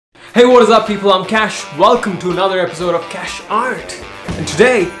Hey, what is up people, I'm Kesh. Welcome to another episode of KeshArt. And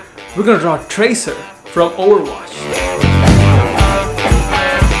today, we're gonna draw Tracer from Overwatch.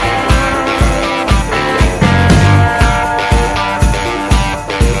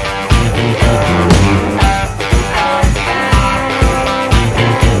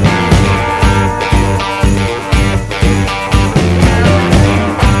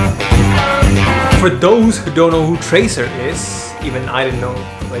 For those who don't know who Tracer is, even I didn't know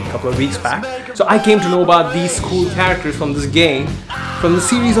like a couple of weeks back. So I came to know about these cool characters from this game, from the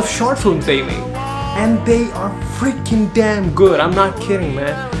series of short films they made. And they are freaking damn good. I'm not kidding,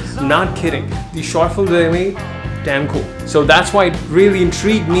 man. I'm not kidding. These short films they made, damn cool. So that's why it really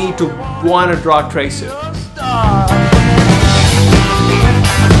intrigued me to want to draw Tracer.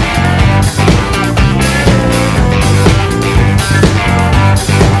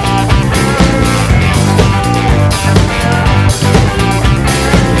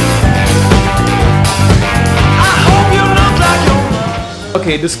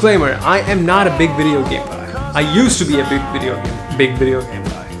 Okay, disclaimer, I am not a big video game guy. I used to be a big video game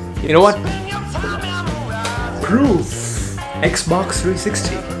guy. You know what? Proof. Xbox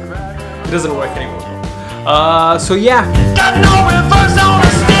 360. It doesn't work anymore. So yeah.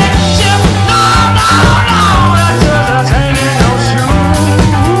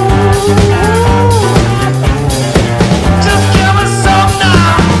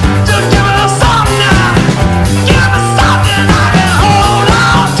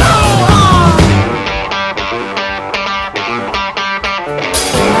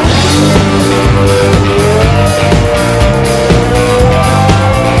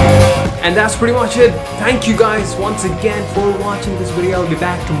 And that's pretty much it. Thank you guys once again for watching this video. I'll be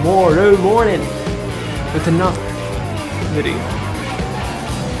back tomorrow morning with another video.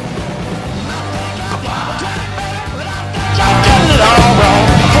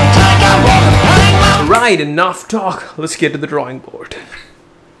 Right, enough talk. Let's get to the drawing board.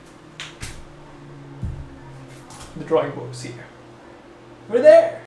 The drawing board's here. We're there.